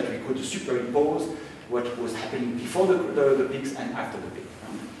axis so that we could superimpose what was happening before the peaks and after the peak.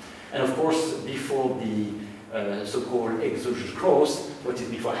 And of course, before the so-called exogenous growth, what is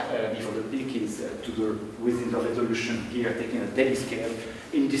before the peak is within the resolution here, taking a daily scale,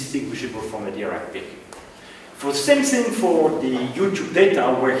 indistinguishable from a Dirac peak. For the same thing for the YouTube data,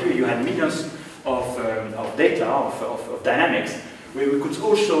 where here you had millions of data, of dynamics, where we could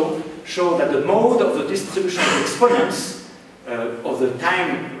also show that the mode of the distribution of exponents of the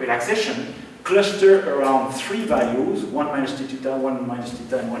time relaxation cluster around 3 values, 1 minus t theta, 1 minus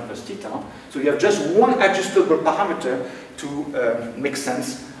theta, and 1 plus theta. So you have just one adjustable parameter to make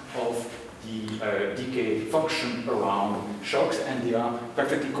sense of the decay function around shocks, and they are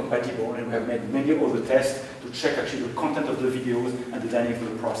perfectly compatible, and we have made many other tests to check actually the content of the videos and the dynamics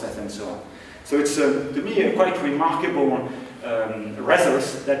of the process and so on. So it's, to me, a quite remarkable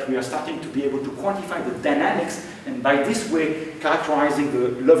results that we are starting to be able to quantify the dynamics, and by this way characterizing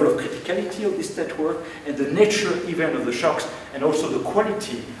the level of criticality of this network and the nature even of the shocks, and also the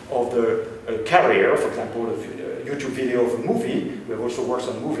quality of the carrier, for example, a YouTube video of a movie. We have also worked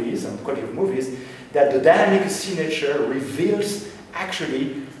on movies and quality of movies, that the dynamic signature reveals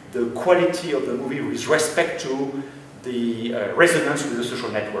actually the quality of the movie with respect to the resonance with the social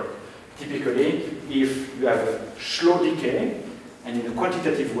network. Typically, if you have a slow decay, and in a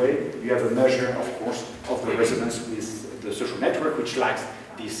quantitative way, you have a measure, of course, of the resonance with the social network, which lacks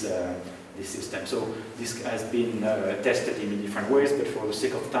this system. So this has been tested in different ways, but for the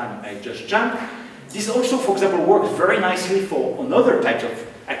sake of time, I just jump. This also, for example, works very nicely for another type of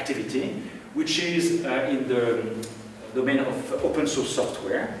activity, which is in the domain of open source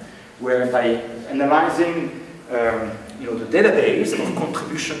software, where by analyzing the database of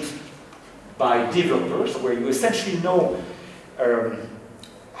contributions by developers, where you essentially know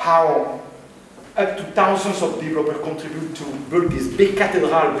how up to thousands of developers contribute to build this big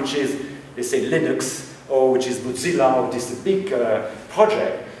cathedral, which is, let's say, Linux, or which is Mozilla, or this big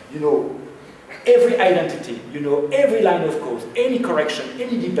project. You know every identity, you know every line of code, any correction,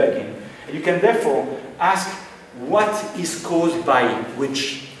 any debugging, and you can therefore ask what is caused by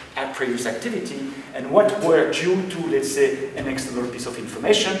which previous activity, and what were due to, let's say, an external piece of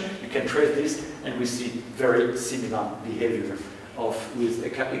information. You can trace this, and we see very similar behavior with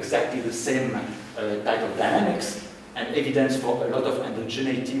exactly the same type of dynamics, and evidence for a lot of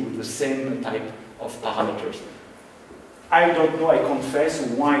endogeneity with the same type of parameters. I don't know, I confess,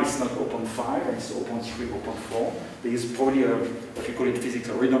 why it's not open 5 and it's open 3, open 4. There is probably what we call in physics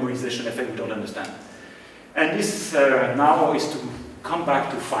a renormalization effect we don't understand. And this now is to come back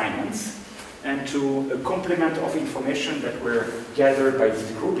to finance and to a complement of information that were gathered by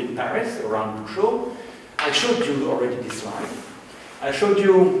this group in Paris around Bouchot. I showed you already this slide. I showed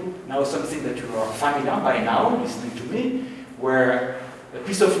you now something that you are familiar by now, listening to me, where a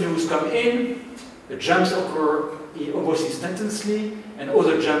piece of news comes in, the jumps occur almost instantaneously, and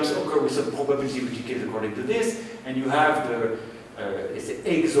other jumps occur with some probability which decays according to this, and you have the let's say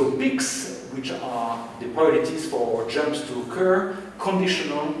exo peaks, which are the probabilities for jumps to occur,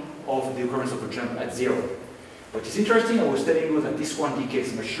 conditional of the occurrence of a jump at 0. What is interesting, I was telling you that this one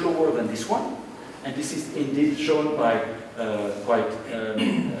decays much slower than this one, and this is indeed shown by quite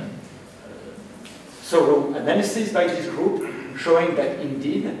thorough analysis by this group, showing that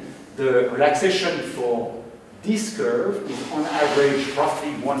indeed the relaxation for this curve is on average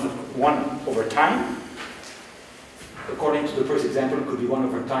roughly 1 over time. According to the first example, it could be 1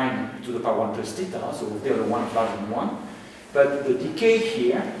 over time to the power 1 plus theta, so the other one is larger than 1. But the decay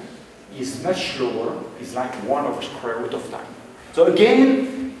here is much slower, is like 1 over square root of time. So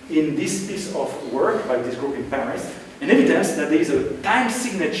again, in this piece of work by this group in Paris, an evidence that there is a time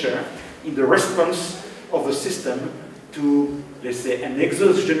signature in the response of the system to, let's say, an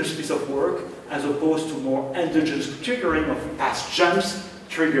exogenous piece of work, as opposed to more endogenous triggering of past jumps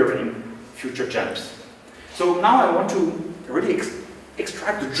triggering future jumps. So now I want to really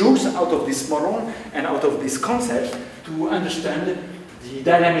extract the juice out of this model and out of this concept to understand the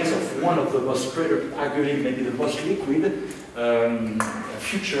dynamics of one of the most, arguably maybe the most liquid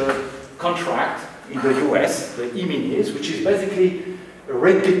future contract in the US, the E-minis, which is basically a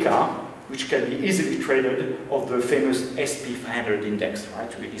replica, which can be easily traded of the famous SP500 index,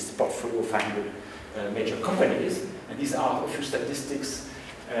 right? Which is portfolio of 500 major companies. And these are a few statistics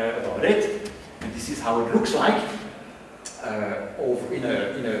about it. And this is how it looks like over in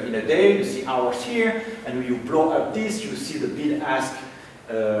a day. You see hours here, and when you blow up this, you see the bid-ask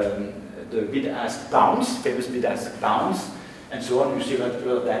bounce, famous bid-ask bounce, and so on. You see a lot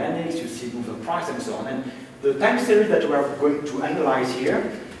of dynamics. You see move of price and so on. And the time series that we are going to analyze here,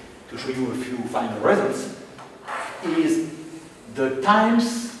 to show you a few final results, is the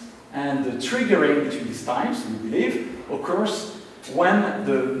times and the triggering between these times, we believe, occurs when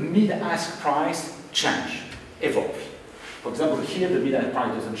the mid-ask price evolves. For example, here the mid-ask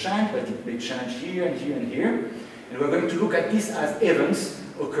price doesn't change, but it may change here and here and here. And we're going to look at this as events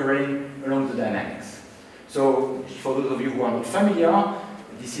occurring along the dynamics. So, for those of you who are not familiar,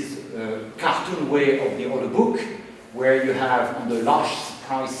 this is a cartoon way of the order book, where you have on the large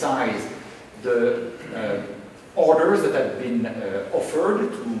price size the orders that have been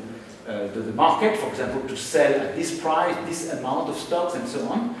offered to the market, for example, to sell at this price, this amount of stocks, and so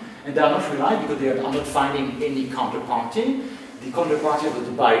on. And they are not reliable because they are not finding any counterparty. The counterparty are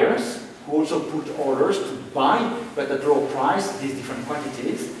the buyers, who also put orders to buy, but at low price, these different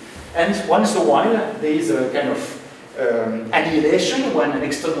quantities. And once in a while, there is a kind of annihilation when an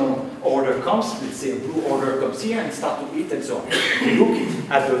external order comes. Let's say a blue order comes here and start to eat and so on. We look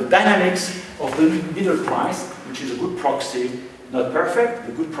at the dynamics of the middle price, which is a good proxy, not perfect,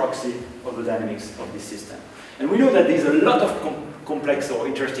 a good proxy of the dynamics of this system. And we know that there's a lot of complex or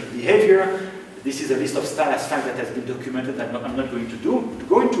interesting behavior. This is a list of status facts that has been documented. I'm not going to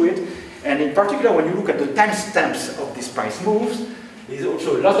go into it. And in particular, when you look at the timestamps of these price moves, there's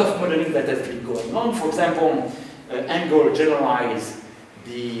also a lot of modeling that has been going on. For example, Engel generalized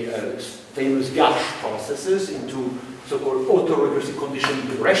the famous gauge processes into so-called auto-regressive condition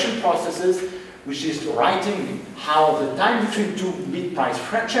regression processes, which is writing how the time between two mid-price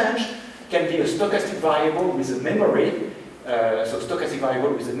change can be a stochastic variable with a memory. So stochastic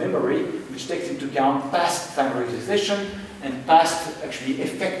variable with a memory which takes into account past time realization and past actually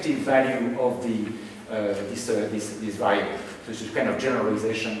effective value of the this variable. So this is kind of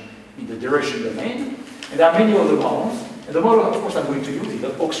generalization in the duration domain. And there are many other models. And the model, of course, I'm going to use is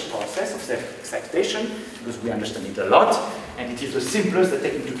the Hawkes process of self-excitation, because we understand it a lot, and it is the simplest that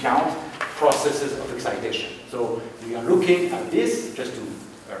takes into account processes of excitation. So we are looking at this, just to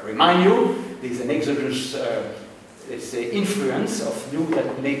remind you, there is an exogenous, let's say, influence of mu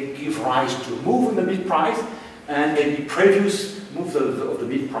that may give rise to a move in the mid price, and maybe previous moves of the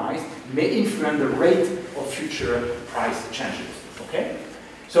mid price may influence the rate of future price changes. Okay?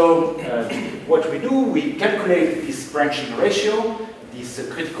 So what we do, we calculate this branching ratio, this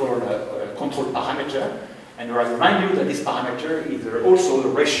critical control parameter, and I remind you that this parameter is also the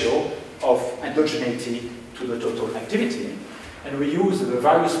ratio of endogeneity to the total activity. And we use the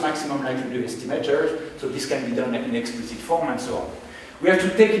various maximum likelihood estimators, so this can be done in explicit form and so on. We have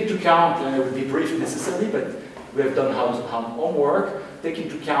to take into account, and I will be brief necessarily, but we have done our homework, take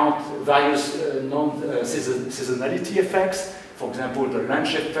into account various non-seasonality effects, for example, the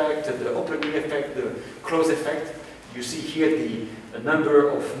lunch effect, the opening effect, the close effect. You see here the number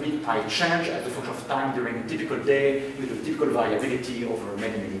of mid-price change as a function of time during a typical day with a typical variability over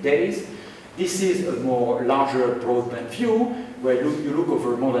many, many days. This is a more larger broadband view where you look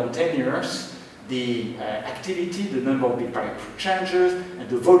over more than 10 years, the activity, the number of mid-price changes, and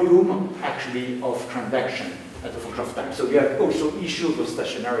the volume actually of transaction as a function of time. So we have also issues of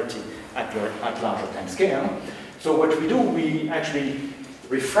stationarity at larger time scale. So what we do, we actually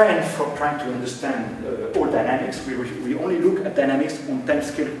refrain from trying to understand all dynamics. We only look at dynamics on time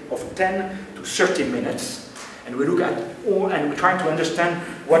scale of 10 to 30 minutes. And we look at all, and we try to understand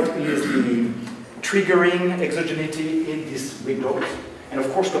what is the triggering exogeneity in these windows. And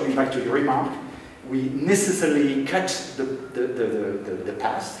of course, coming back to your remark, we necessarily cut the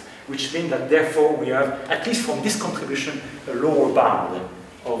past, which means that therefore we have, at least from this contribution, a lower bound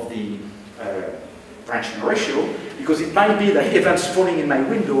of the branching ratio, because it might be that events falling in my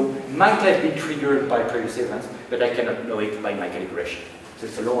window might have been triggered by previous events, but I cannot know it by my calibration. So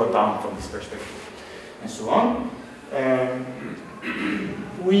it's a lower bound from this perspective, and so on.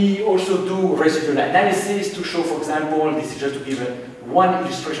 We also do residual analysis to show, for example, this is just to give one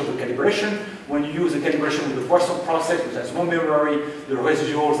illustration of the calibration. When you use the calibration with the Poisson process, which has more memory, the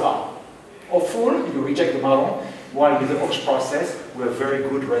residuals are awful, you reject the model, while with the Hawkes process, we have very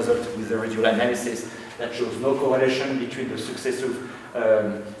good results with the residual analysis that shows no correlation between the successive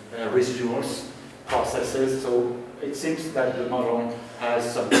residuals processes. So it seems that the model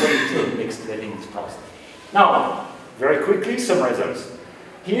has some quality in explaining this process. Now, very quickly, some results.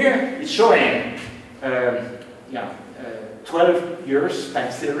 Here it's showing 12 years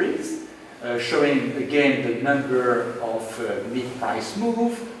time series, showing again the number of mid-price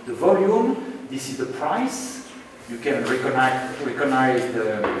move, the volume. This is the price. You can recognize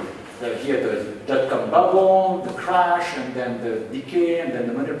here the dot-com bubble, the crash, and then the decay, and then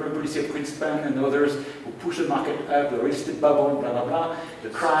the monetary policy of Greenspan and others who push the market up, the real estate bubble, blah, blah, blah, the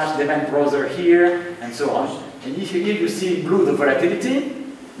crash, Lehman Brothers here, and so on. And here you see in blue the volatility,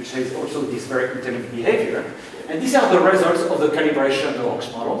 which has also this very intermittent behavior. And these are the results of the calibration of the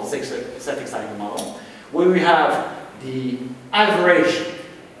Hawks model, self-exciting model, where we have the average,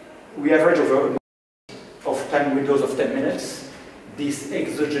 we average over of time windows of 10 minutes, this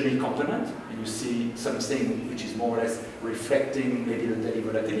exogeny component, and you see something which is more or less reflecting maybe the daily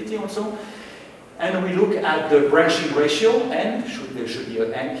volatility also. And we look at the branching ratio, N, there should be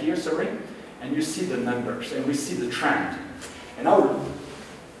an N here, sorry, and you see the numbers, and we see the trend. And now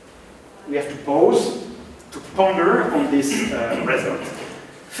we have to pause to ponder on this result.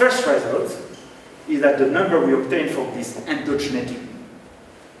 First result is that the number we obtain from this endogeneity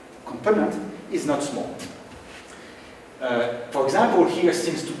component is not small. For example, here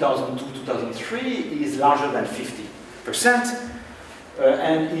since 2002-2003 is larger than 50%,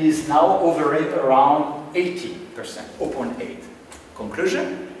 and is now hovering around 80%, 0.8.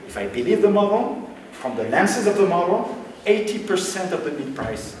 Conclusion, if I believe the model, from the lenses of the model, 80% of the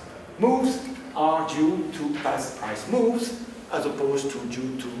mid-price moves are due to past price moves, as opposed to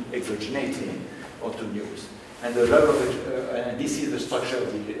due to exogeneity or to news. And the level of and this is the structure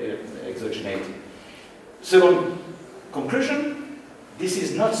of the exogeneity. Second conclusion, this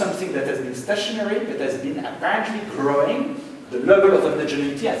is not something that has been stationary, but has been apparently growing. The level of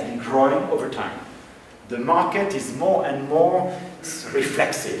endogeneity has been growing over time. The market is more and more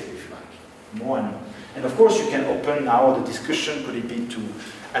reflexive, if you like, more and more. And of course, you can open now the discussion, could it be to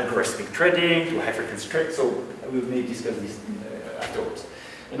algorithmic trading, to high-frequency trade, so we may discuss this afterwards.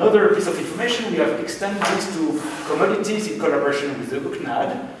 Another piece of information, we have extended this to commodities in collaboration with the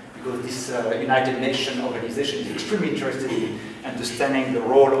UCNAD, because this United Nations organization is extremely interested in understanding the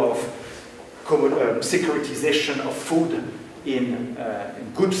role of securitization of food in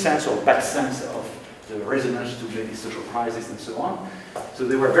good sense or bad sense of the resonance to maybe social crisis and so on. So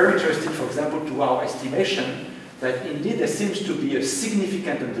they were very interested, for example, to our estimation that indeed there seems to be a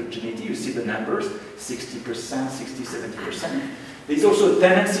significant endogeneity. You see the numbers, 60%, 60, 70%. There's also a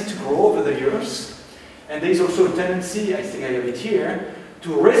tendency to grow over the years. And there's also a tendency, I think I have it here, to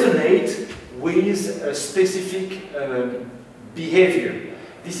resonate with a specific behavior.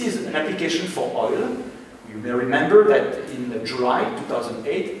 This is an application for oil. You may remember that in July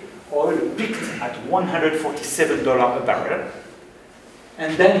 2008, oil peaked at $147 a barrel,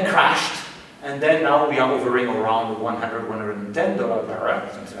 and then crashed, and then now we are hovering around $100, $110 a barrel,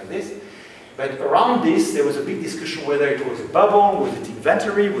 something like this. But around this, there was a big discussion whether it was a bubble, was it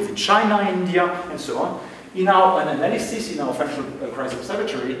inventory, was it China, India, and so on. In our analysis, in our financial crisis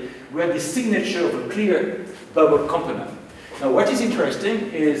observatory, we have the signature of a clear bubble component. Now, what is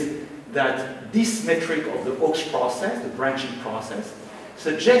interesting is that this metric of the Hawks process, the branching process,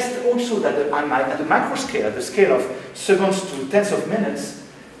 suggests also that at the macro scale, at the scale of seconds to tenths of minutes,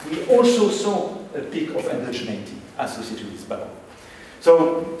 we also saw a peak of endogeneity associated with this bubble.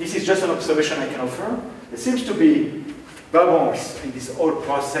 So this is just an observation I can offer. There seems to be bubbles in this whole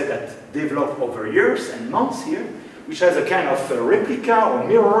process that develop over years and months here, which has a kind of a replica or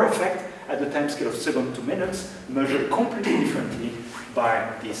mirror effect at the time scale of seconds to minutes, measured completely differently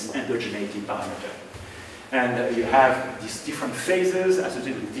by this endogeneity parameter. And you have these different phases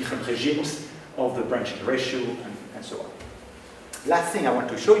associated with different regimes of the branching ratio and so on. Last thing I want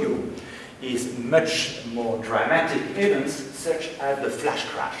to show you is much more dramatic events such as the flash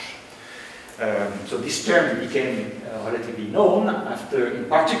crash. So this term became relatively known after, in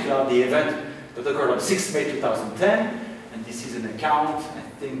particular, the event that occurred on 6 May 2010, and this is an account, I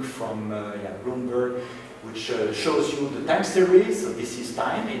think, from Bloomberg, which shows you the time series. So this is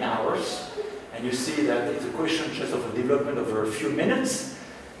time in hours, and you see that it's a question just of a development over a few minutes,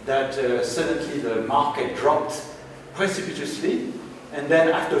 that suddenly the market dropped precipitously, and then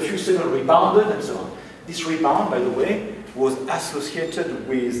after a few seconds rebounded, and so on. This rebound, by the way, was associated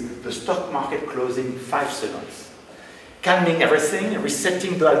with the stock market closing 5 seconds, calming everything,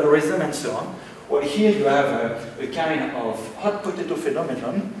 resetting the algorithm, and so on. Well, here you have a kind of hot potato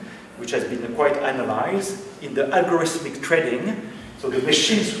phenomenon, which has been quite analyzed in the algorithmic trading. So the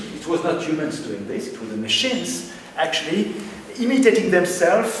machines, it was not humans doing this, it was the machines actually imitating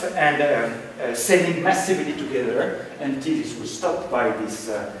themselves and selling massively together until it was stopped by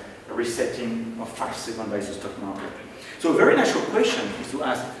this resetting of 5 seconds by the stock market. So a very natural question is to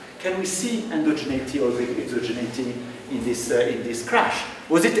ask, can we see endogeneity or exogeneity in this crash?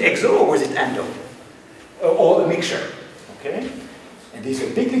 Was it exo or was it endo? Or a mixture, okay? And there's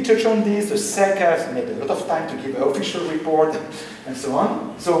a big literature on this. The SEC has made a lot of time to give an official report and so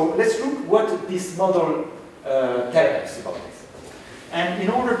on. So let's look what this model tells us about this. And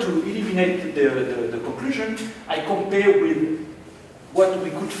in order to eliminate the conclusion, I compare with what we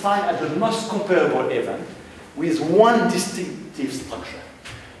could find as the most comparable event with one distinctive structure.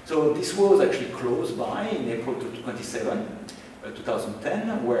 So this was actually close by in April 27,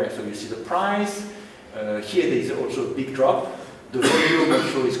 2010, where so you see the price. Here there is also a big drop. The volume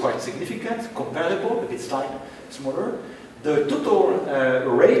also is quite significant, comparable, a bit smaller. The total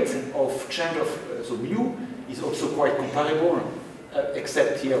rate of change of so mu is also quite comparable,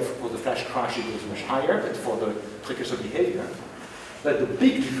 except here for the flash crash it goes much higher, but for the precursor behavior. But the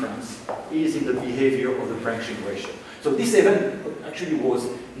big difference is in the behavior of the branching ratio. So this event actually was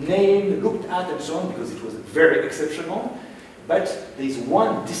named, looked at, and so on because it was very exceptional. But there is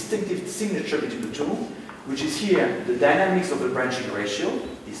one distinctive signature between the two, which is here the dynamics of the branching ratio,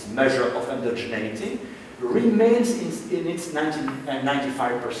 this measure of endogeneity, remains in its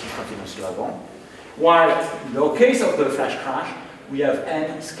 95% confidence level, while in the case of the flash crash, we have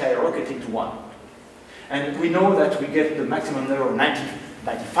n skyrocketing to 1. And we know that we get the maximum level of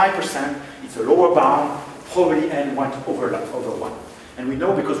 95%, it's a lower bound, probably n went over 1. And we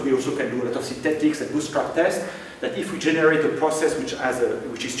know, because we also can do a lot of synthetics and bootstrap tests, that if we generate a process which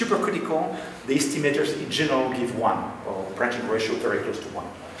is supercritical, the estimators in general give 1, or branching ratio very close to 1.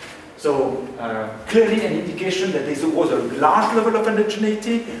 So clearly an indication that there was a large level of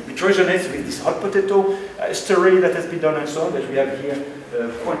endogeneity, which resonates with this hot potato story that has been done and so on, that we have here a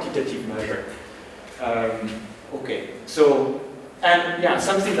quantitative measure. Okay, so, and yeah,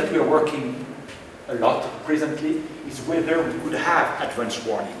 something that we are working a lot presently is whether we could have advanced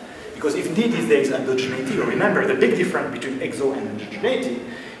warning. Because if indeed there is endogeneity, remember the big difference between exo and endogeneity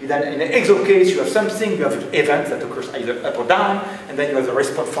is that in an exo case you have something, you have an event that occurs either up or down, and then you have the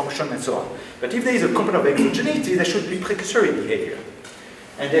response function and so on. But if there is a component of exogeneity, there should be precursory behavior.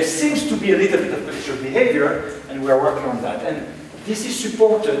 And there seems to be a little bit of precursory behavior, and we are working on that. And this is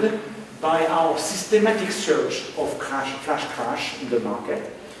supported by our systematic search of flash crash in the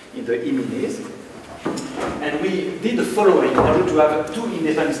market, in the e-minis. And we did the following in order to have two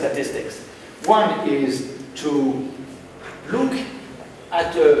independent statistics. One is to look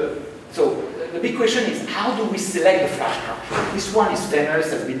at so the big question is, how do we select the flash crash? This one is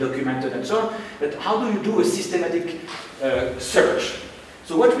famous, has been documented and so on, but how do you do a systematic search?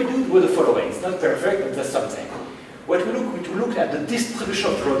 So what we do was the following. It's not perfect, but that's something. What we look at the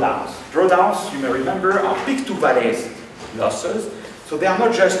distribution of drawdowns. Drawdowns, you may remember, are peak to valleys losses. So they are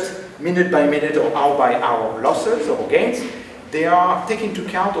not just minute by minute or hour by hour losses or gains. They are taking into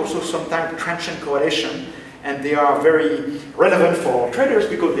account also sometimes transient correlation, and they are very relevant for traders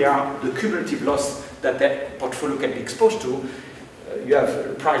because they are the cumulative loss that their portfolio can be exposed to. You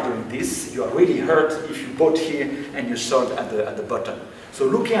have price doing this, you are really hurt if you bought here and you sold at the bottom. So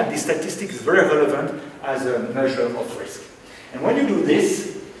looking at these statistics is very relevant as a measure of risk. And when you do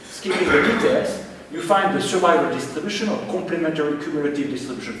this, skipping the details, you find the survival distribution or complementary cumulative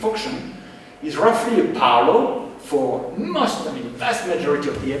distribution function is roughly a parallel for most, vast majority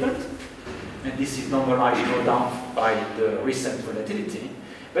of the event. And this is normalized down by the recent volatility.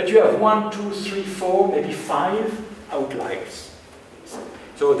 But you have 1, 2, 3, 4, maybe 5 outliers.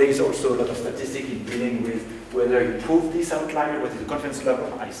 So there is also a lot of statistics in dealing with whether you prove this outlier, what is the confidence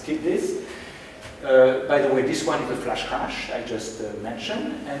level. I skip this. By the way, this one is a flash crash I just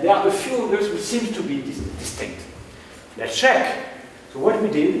mentioned, and there are a few others which seem to be distinct. Let's check. So what we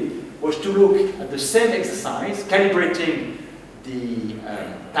did was to look at the same exercise, calibrating the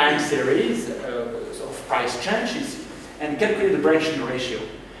time series of price changes, and calculate the branching ratio.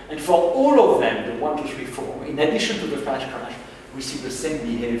 And for all of them, the 1, 2, 3, 4, in addition to the flash crash, we see the same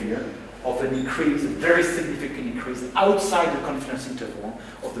behavior of an increase, a very significant increase outside the confidence interval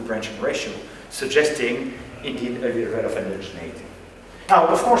of the branching ratio, suggesting indeed a level of endogeneity. Now,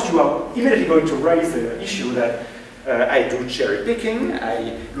 of course, you are immediately going to raise the issue that I do cherry picking,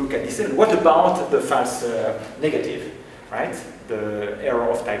 I look at this, and what about the false negative, right? The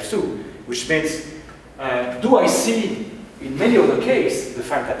error of type 2, which means, do I see in many other cases the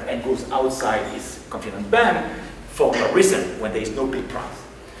fact that n goes outside its confidence band for a reason when there is no big price?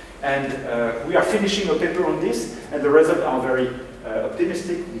 And we are finishing a paper on this, and the results are very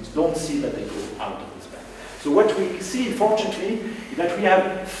optimistic. We don't see that they go out of this band. So what we see, unfortunately, is that we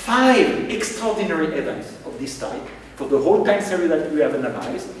have 5 extraordinary events of this type for the whole time series that we have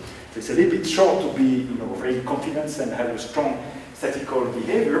analyzed. So it's a little bit short to be, very confident and have a strong statistical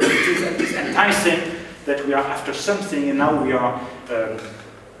behavior, but it is at least enticing that we are after something, and now we are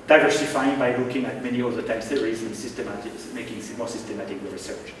diversifying by looking at many other time series and making more systematic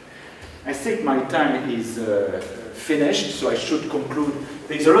research. I think my time is finished, so I should conclude.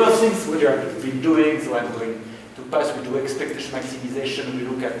 There's a lot of things we have been doing, so I'm going to pass. We do expectation maximization, we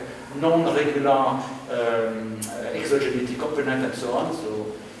look at non-regular exogeneity component and so on. So,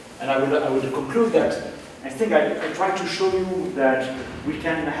 and I will conclude that I think I try to show you that we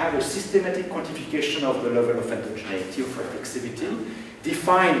can have a systematic quantification of the level of endogeneity, of reflexivity,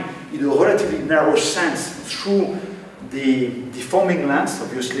 defined in a relatively narrow sense through the deforming length,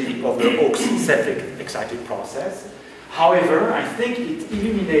 obviously, of the Hawkes self-excited process. However, I think it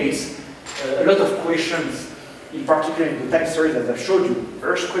eliminates a lot of questions, in particular in the time series that I've showed you,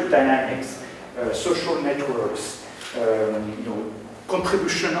 earthquake dynamics, social networks,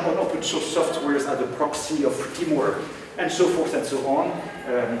 contribution on open source softwares as a proxy of teamwork, and so forth and so on,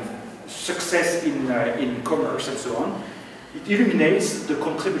 success in commerce and so on. It eliminates the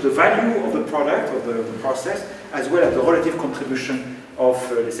value of the product, of the process, as well as the relative contribution of,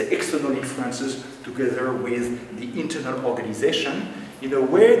 let's say, external influences together with the internal organization in a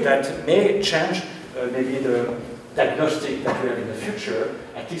way that may change maybe the diagnostic that we have in the future,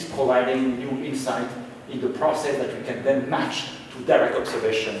 at least providing new insight in the process that we can then match to direct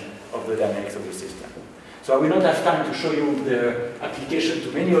observation of the dynamics of the system. So I will not have time to show you the application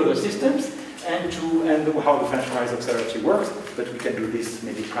to many other systems and how the financialized observatory works, but we can do this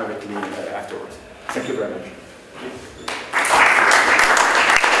maybe privately afterwards. Thank you very much.